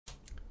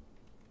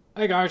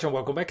Hey guys, and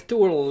welcome back to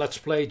Let's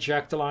Play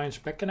Jagged Alliance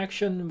Back in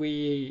action.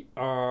 We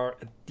are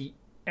at the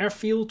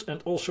airfield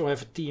and also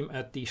have a team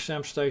at the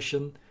SAM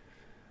station.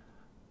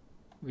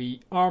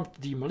 We armed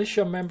the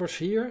militia members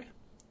here.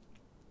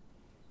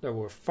 There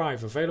were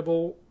 5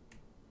 available.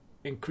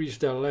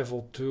 Increased their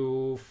level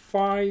to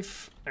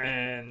 5,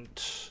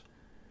 and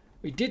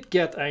we did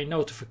get a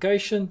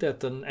notification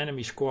that an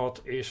enemy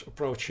squad is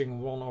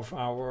approaching one of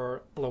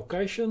our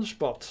locations,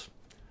 but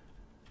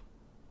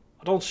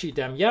I don't see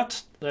them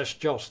yet. Let's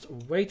just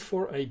wait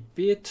for a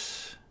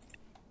bit.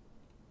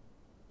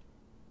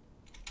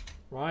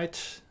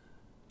 Right.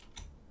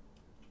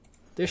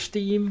 This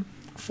team,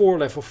 4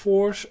 level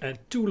 4s and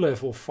 2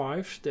 level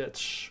 5s.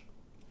 That's,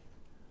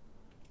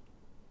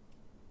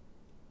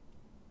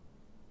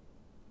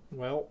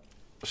 well,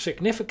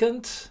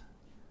 significant.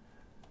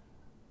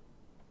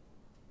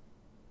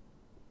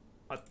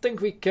 I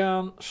think we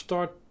can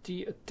start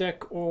the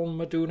attack on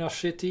Meduna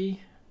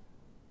City,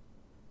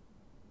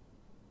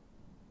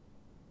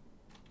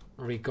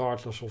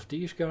 regardless of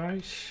these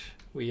guys.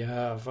 We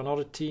have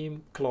another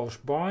team close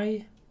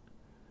by.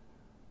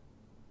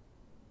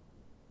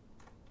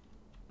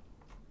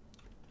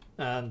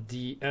 And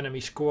the enemy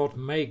squad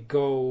may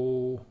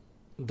go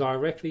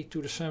directly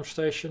to the SAM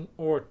station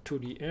or to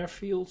the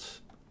airfield.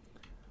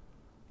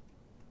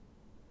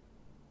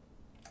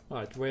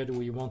 Right, where do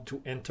we want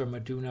to enter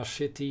Meduna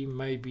City?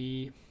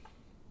 Maybe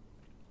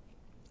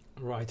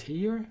right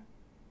here.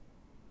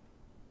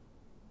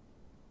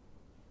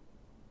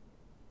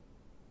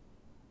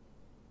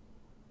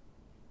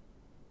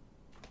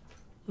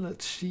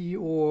 Let's see,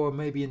 or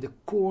maybe in the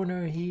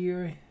corner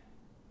here.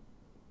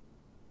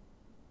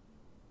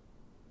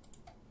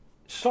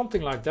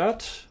 Something like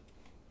that.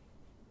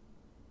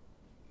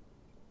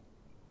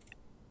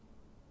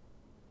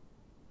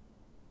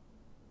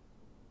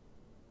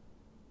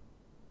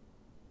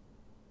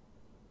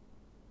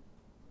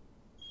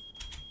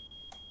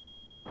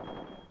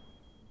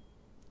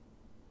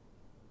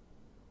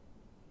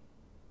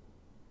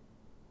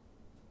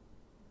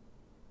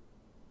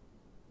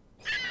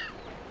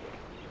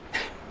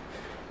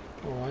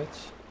 Alright.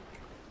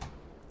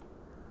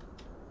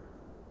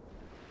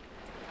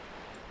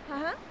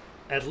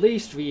 At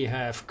least we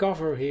have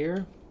cover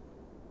here.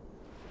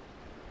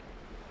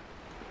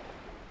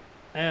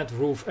 And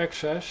roof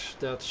access.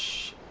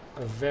 That's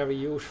very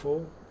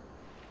useful.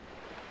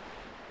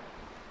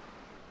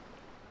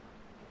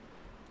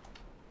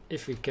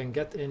 If we can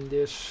get in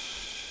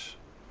this.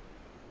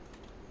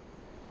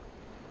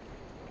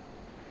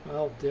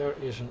 Well, there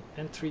is an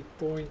entry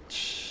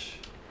point.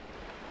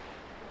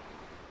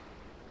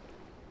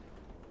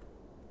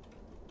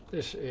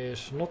 This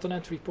is not an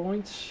entry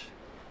point.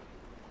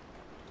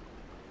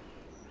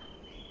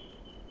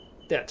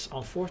 That's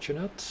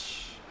unfortunate.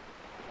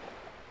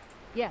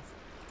 Yes.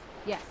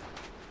 Yes.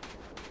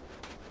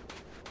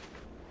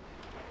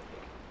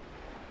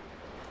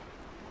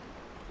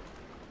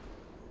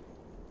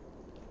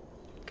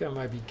 Can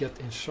maybe get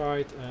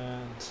inside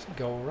and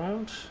go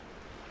around.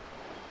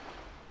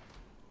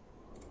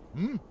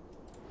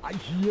 I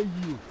hear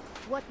you.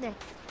 What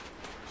next?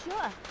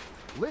 Sure.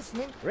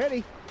 Listening.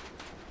 Ready.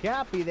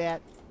 Copy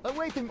that.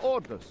 Awaiting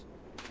orders.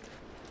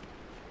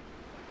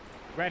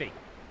 Ready.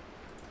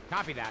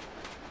 Copy that.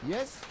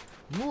 Yes.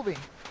 Moving.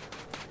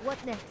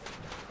 What next?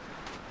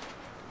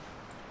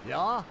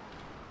 Yeah.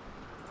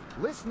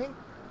 Listening.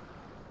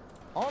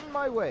 On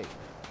my way.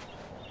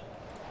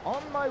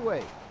 On my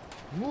way.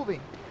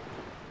 Moving.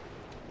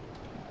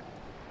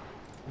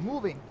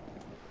 Moving.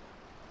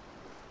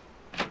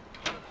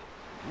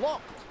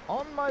 Locked.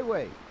 On my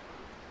way.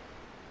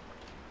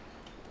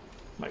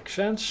 Makes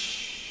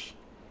sense.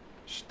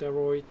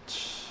 Steroid.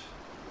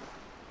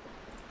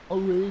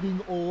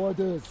 Awaiting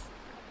orders.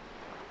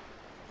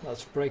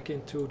 Let's break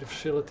into the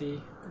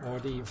facility or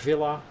the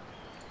villa.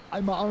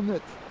 I'm on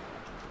it.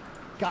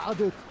 Got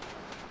it.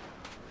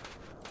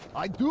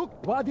 I do.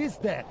 What is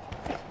that?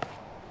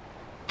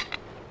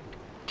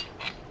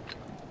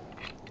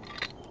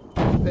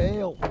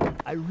 Fail.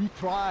 I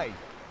retry.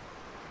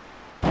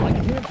 I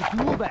can't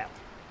do that.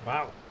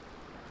 Wow.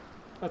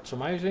 That's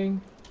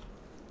amazing.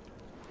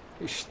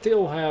 We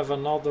still have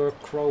another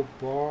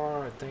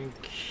crowbar, I think.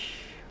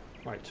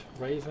 Right,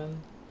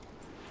 Raven.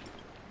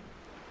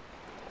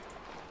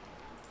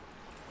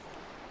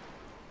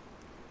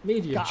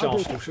 Medium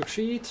chance to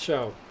succeed,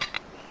 so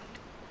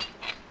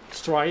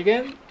let's try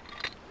again.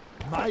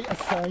 My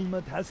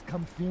assignment has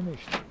come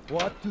finished.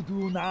 What to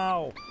do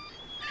now?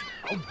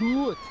 I'll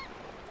do it.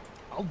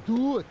 I'll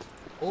do it.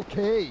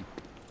 Okay.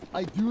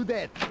 I do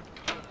that.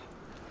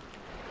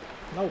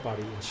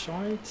 Nobody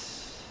inside.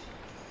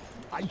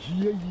 I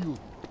hear you.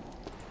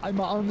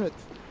 I'm on it.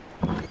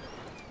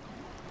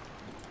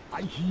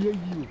 I hear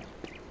you.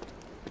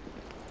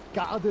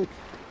 Got it.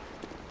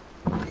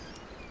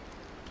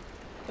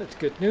 That's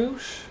good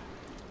news.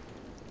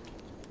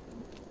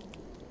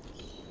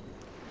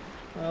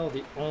 Well,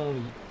 the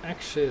only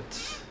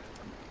exit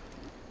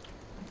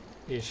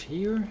is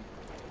here.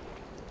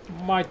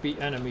 Might be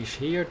enemies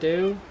here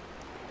though.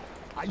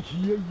 I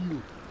hear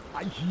you.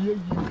 I hear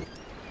you.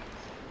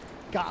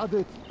 Got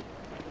it.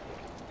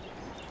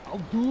 I'll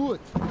do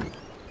it.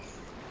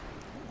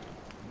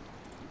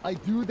 I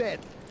do that.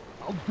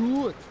 I'll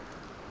do it.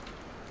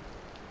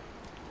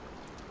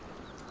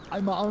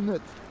 I'm on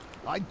it.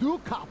 I do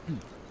copy.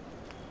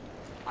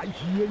 I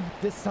hear you.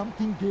 There's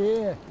something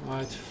there.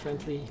 Right,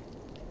 friendly.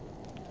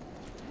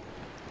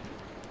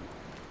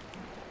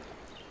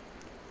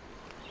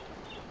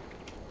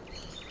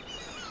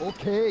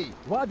 Okay,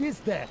 what is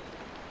that?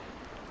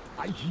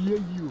 I hear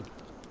you.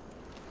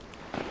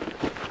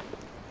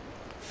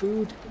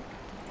 Food.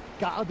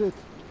 Got it.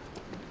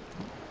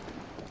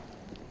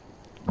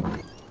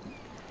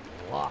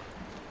 Wow.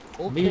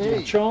 Medium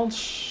Okay,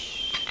 chance.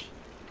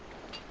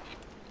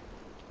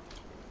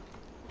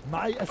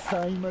 my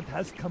assignment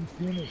has come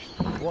finished.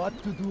 What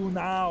to do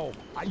now?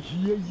 I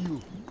hear you.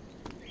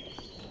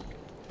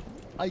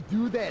 I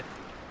do that.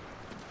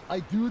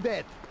 I do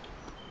that.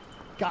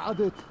 Got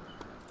it.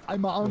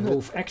 I'm on it.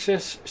 Roof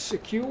access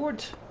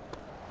secured.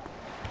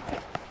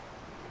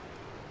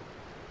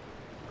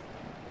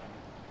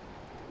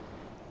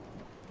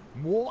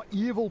 More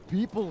evil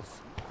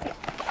peoples.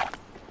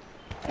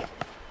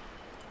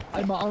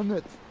 I'm on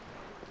it.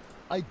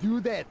 I do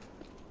that.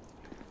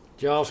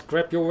 Just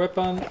grab your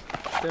weapon.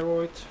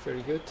 Steroid.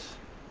 Very good.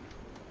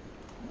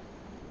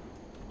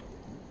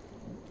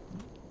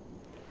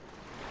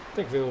 I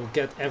think we'll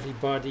get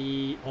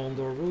everybody on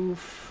the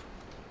roof.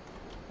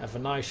 Have a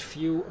nice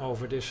view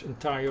over this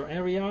entire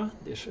area,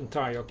 this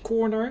entire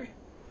corner.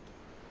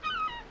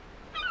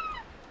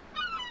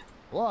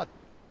 What?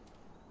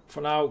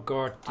 For now,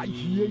 guard I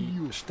hear the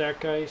you.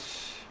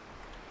 staircase.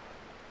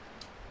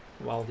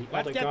 While the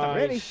Let's other get them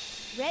ready.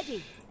 guys...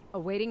 Ready.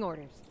 Awaiting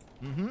orders.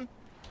 Mm-hmm.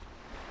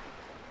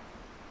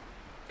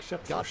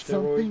 Except Got for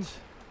Steroid. something?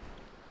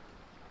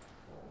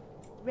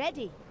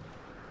 Ready.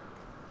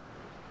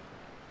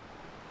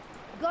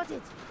 Got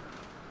it.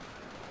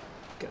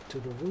 Get to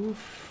the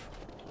roof.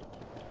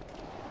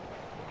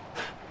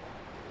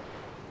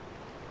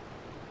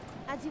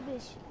 As you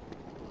wish.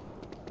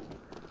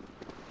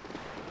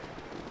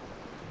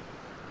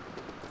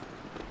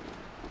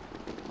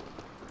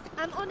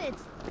 I'm on it.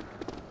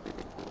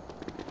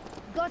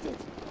 Got it.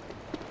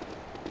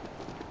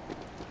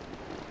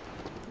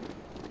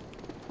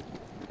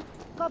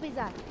 Copy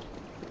that.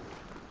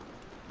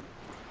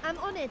 I'm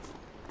on it.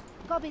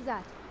 Copy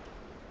that.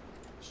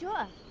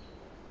 Sure.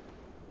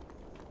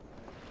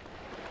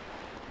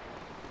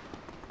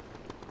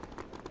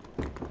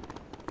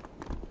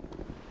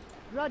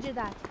 Roger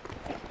that.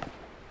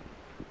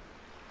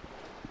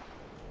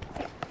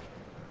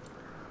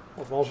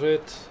 What was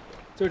it?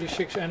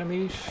 36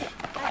 enemies.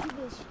 As you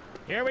wish.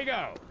 Here we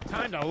go.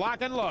 Time to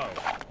lock and load.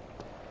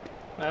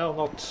 Well,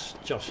 not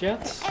just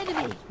yet.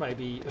 Enemy.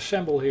 Maybe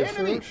assemble here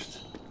Enemy. first.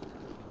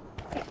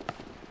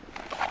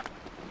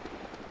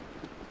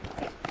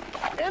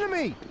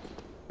 Enemy!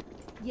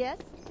 Yes.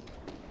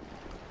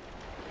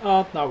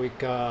 And now we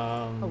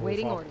can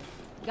Awaiting move up orders.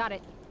 Got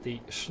it. the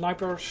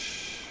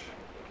snipers.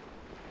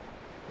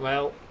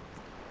 Well,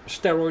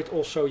 Steroid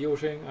also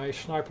using a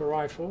sniper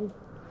rifle.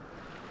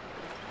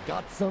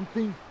 Got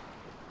something?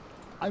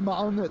 I'm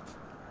on it.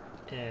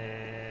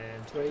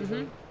 And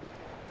Raven.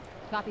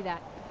 Copy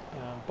that.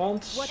 And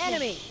Buns. What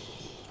Enemy.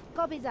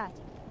 Copy that.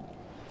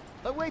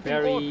 Awaiting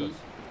Barry, orders.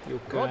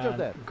 you Roger can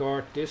that.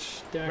 guard this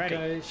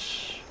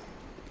staircase.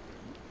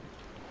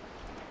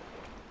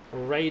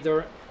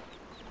 Raider.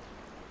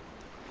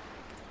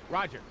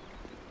 Roger.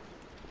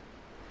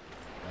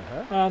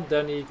 Uh-huh. And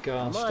then he can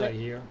I'm on stay it.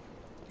 here.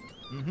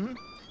 Mm-hmm.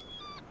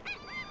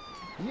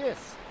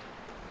 Yes.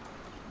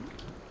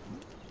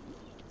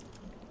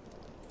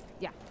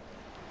 Yeah.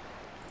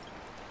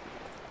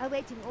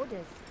 Awaiting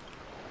orders.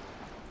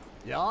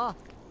 Yeah?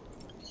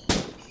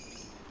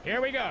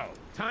 Here we go.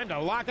 Time to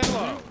lock and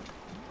load.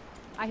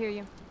 I hear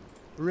you.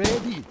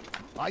 Ready.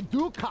 I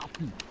do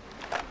copy.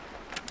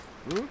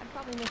 I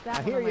probably missed that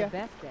I one hear on my ya.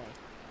 best day.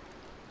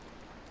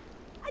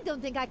 I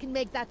don't think I can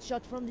make that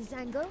shot from this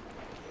angle.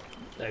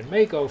 They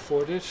may go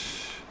for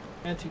this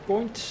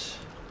anti-point.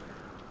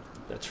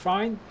 That's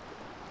fine.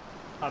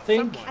 I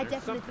think. Someone I or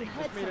definitely something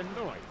heard just made a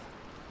something. noise.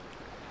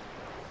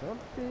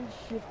 Something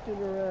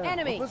shifting around.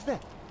 Enemy. What was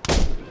that?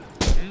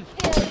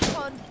 Kill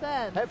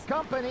confirmed. Have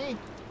company.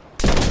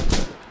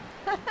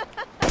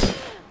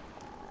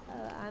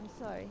 I'm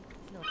sorry.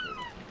 It's not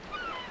really.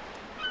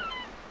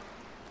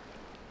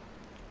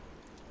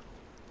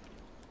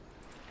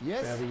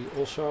 Yes. Barry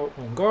also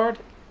on guard.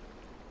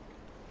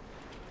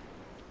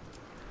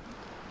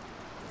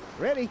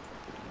 Ready.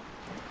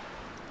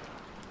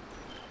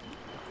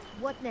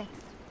 What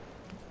next?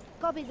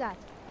 Copy that.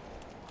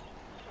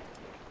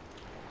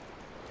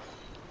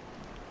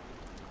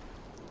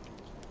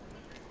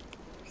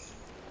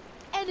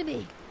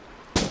 Enemy!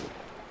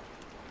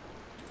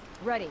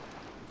 Ready.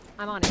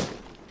 I'm on it.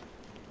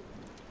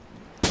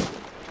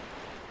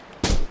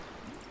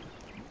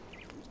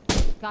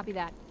 Copy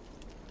that.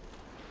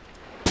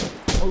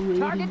 Awaiting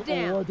Target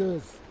down.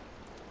 orders.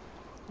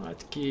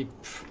 I'd keep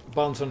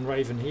Buns and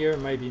Raven here.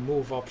 Maybe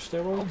move up I'll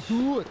Steroid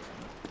do it.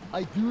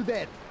 I do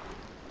that.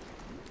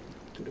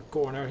 to the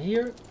corner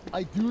here.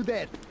 I do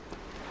that.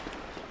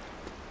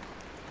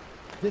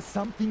 There's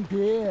something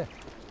there.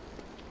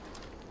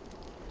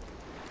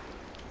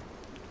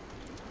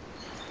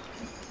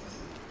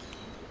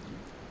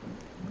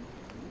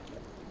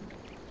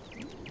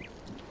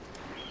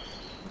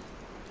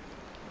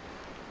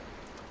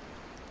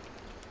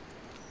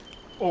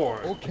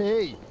 Or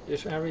Okay.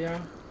 this area.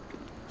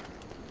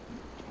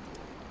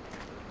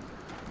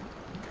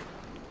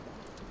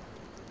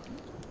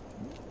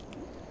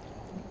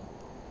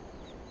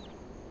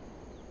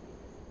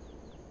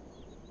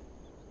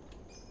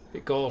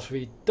 Because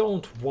we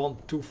don't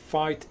want to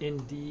fight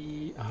in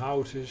the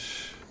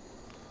houses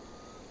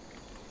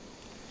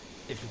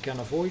if we can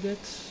avoid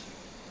it.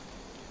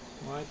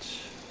 Right.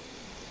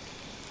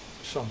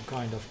 Some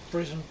kind of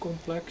prison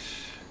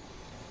complex.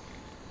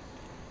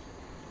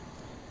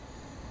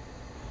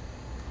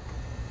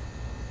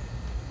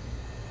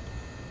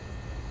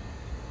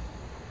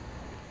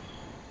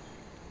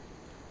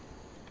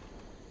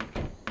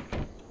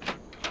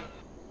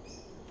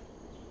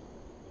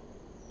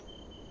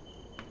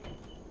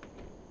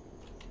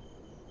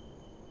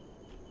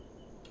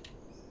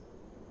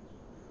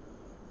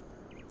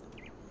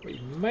 We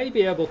may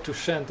be able to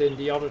send in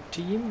the other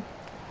team.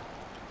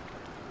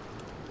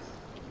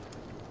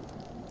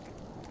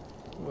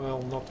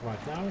 Well, not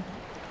right now.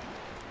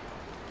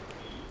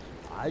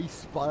 I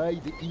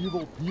spy the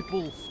evil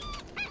peoples.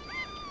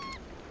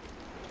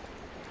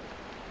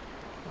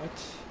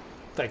 Right.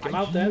 Take him I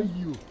out hear then.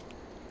 you.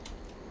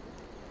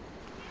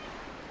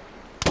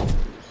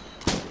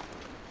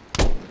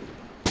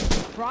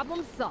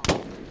 Problem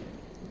solved.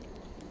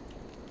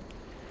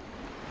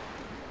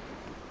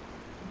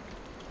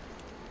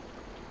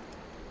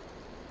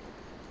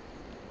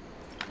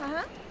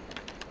 Uh-huh.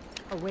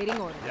 Awaiting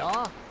order.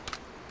 Yeah.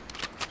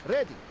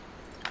 Ready.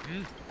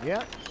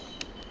 Yeah.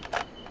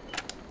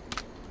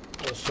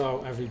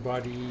 Also,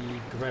 everybody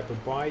grab a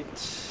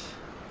bite.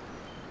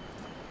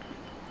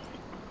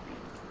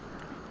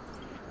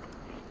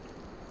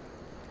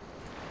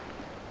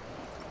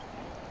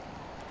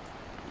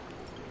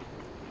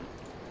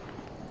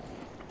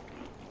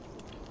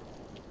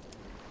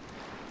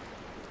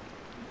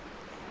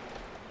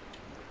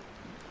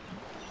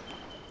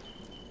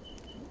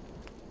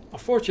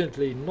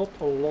 Unfortunately, not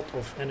a lot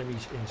of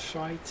enemies in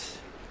sight.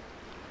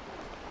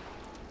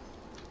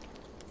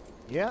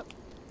 Yep.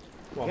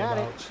 What Got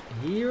it. about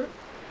here?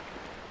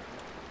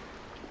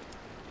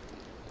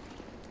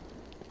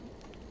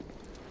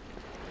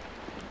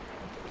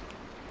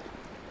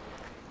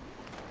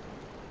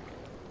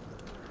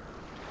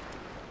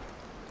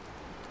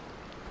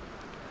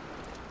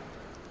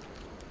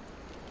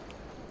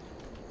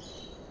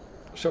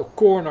 So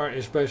corner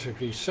is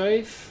basically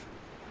safe.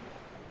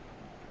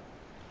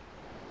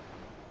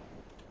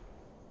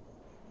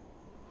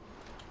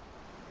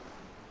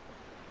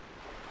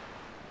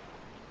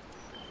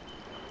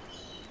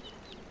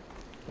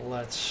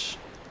 Let's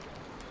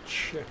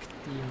check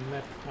the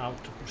map how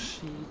to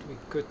proceed. We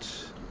could...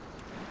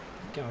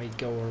 Can we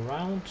go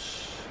around?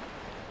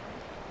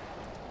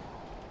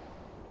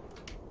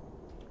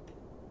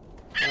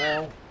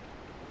 Well,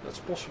 that's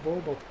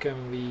possible, but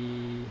can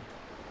we...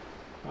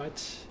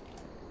 Right.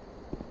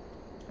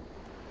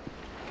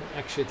 Can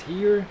exit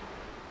here.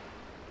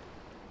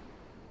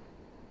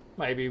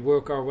 Maybe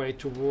work our way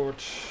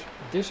towards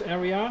this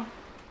area.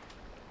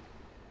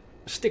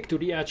 Stick to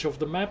the edge of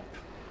the map.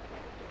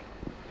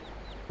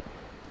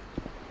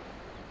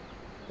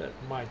 That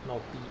might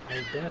not be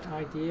a bad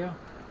idea.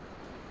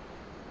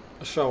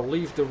 So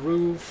leave the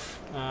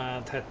roof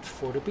and head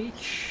for the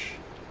beach.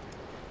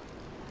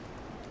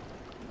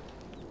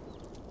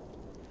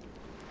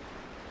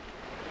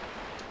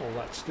 Well,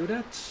 let's do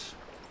that.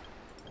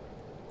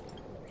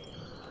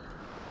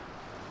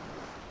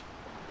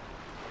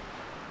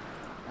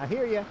 I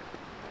hear you.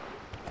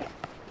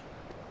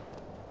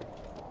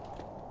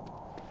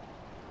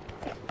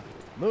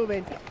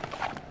 Moving.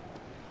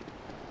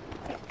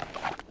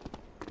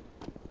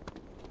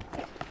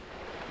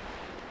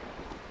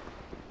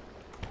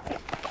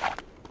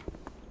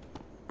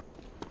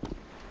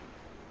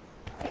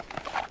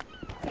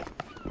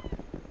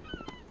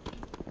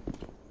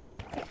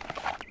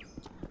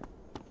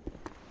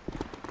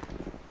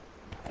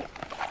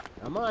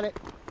 I'm on it.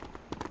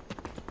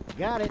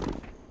 Got it.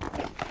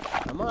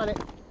 I'm on it.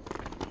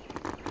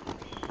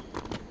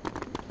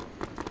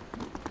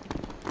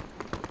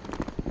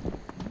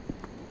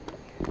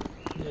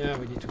 Yeah,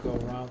 we need to go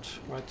around.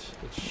 Right,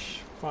 it's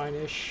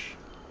fine-ish.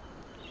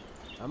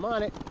 I'm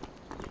on it.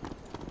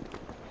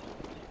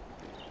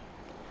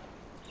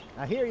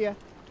 I hear you.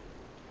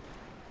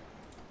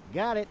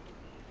 Got it.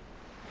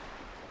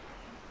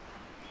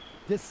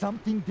 There's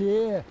something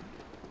there.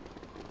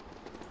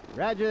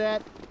 Roger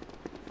that.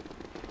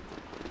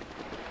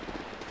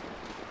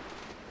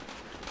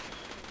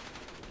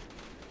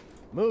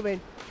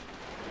 Moving.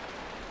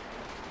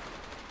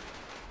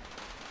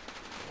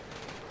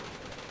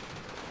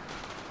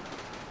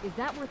 Is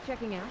that worth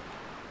checking out?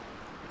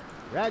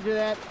 Roger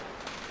that.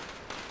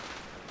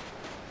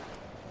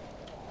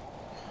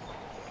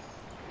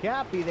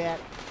 Copy that.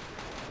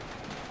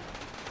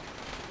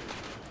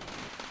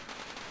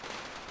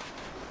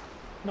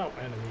 No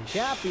enemies.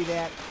 Copy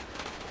that.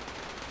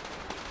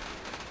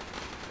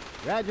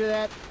 Roger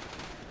that.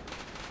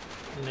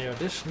 Near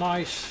this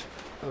nice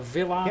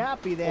villa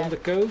Copy that. on the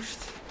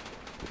coast.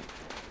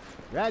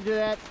 Roger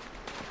that.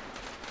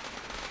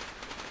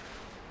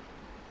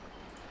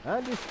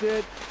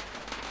 Understood.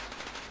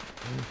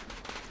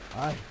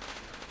 I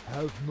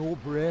have no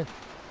breath.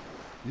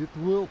 It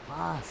will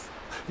pass.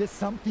 There's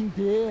something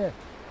there.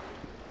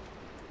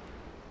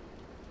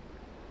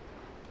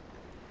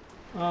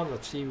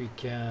 Let's see, we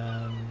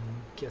can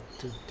get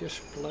to this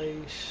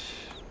place.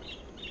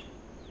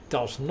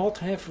 Does not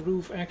have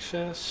roof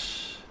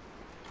access.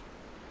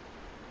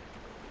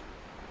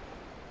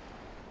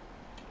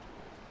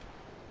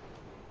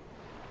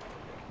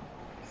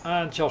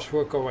 And just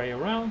work our way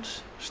around.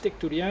 Stick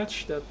to the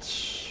edge,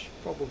 that's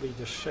probably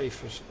the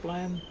safest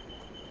plan.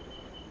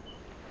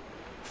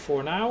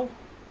 For now.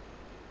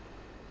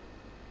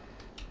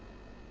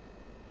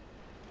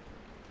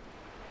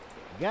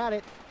 Got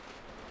it.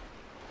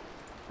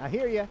 I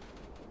hear ya.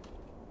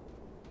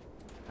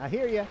 I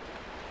hear ya.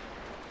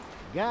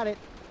 Got it.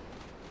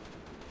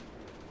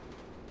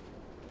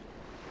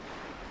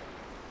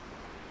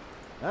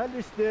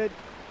 Understood.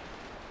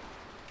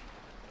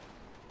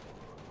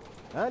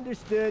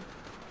 Understood.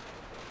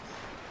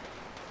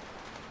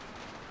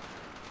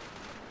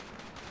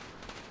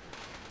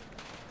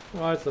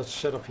 Right, let's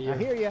set up here. I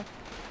hear ya.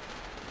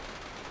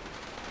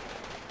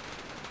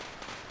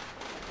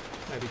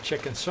 Maybe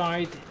check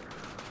inside.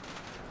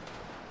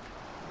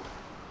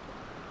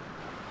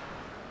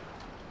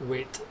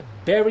 With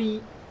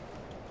Barry.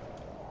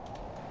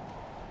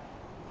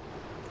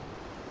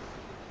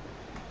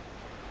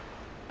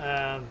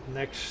 And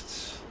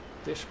next,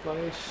 this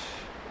place.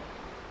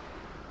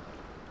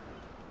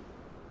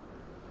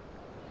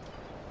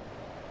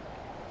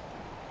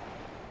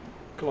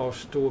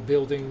 Close to a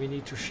building we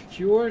need to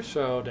secure,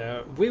 so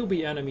there will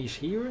be enemies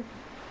here.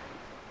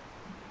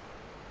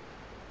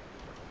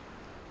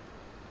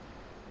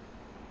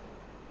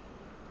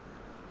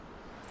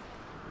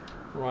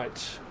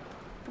 Right,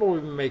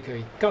 probably make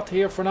a cut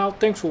here for now.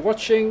 Thanks for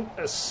watching.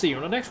 See you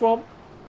on the next one.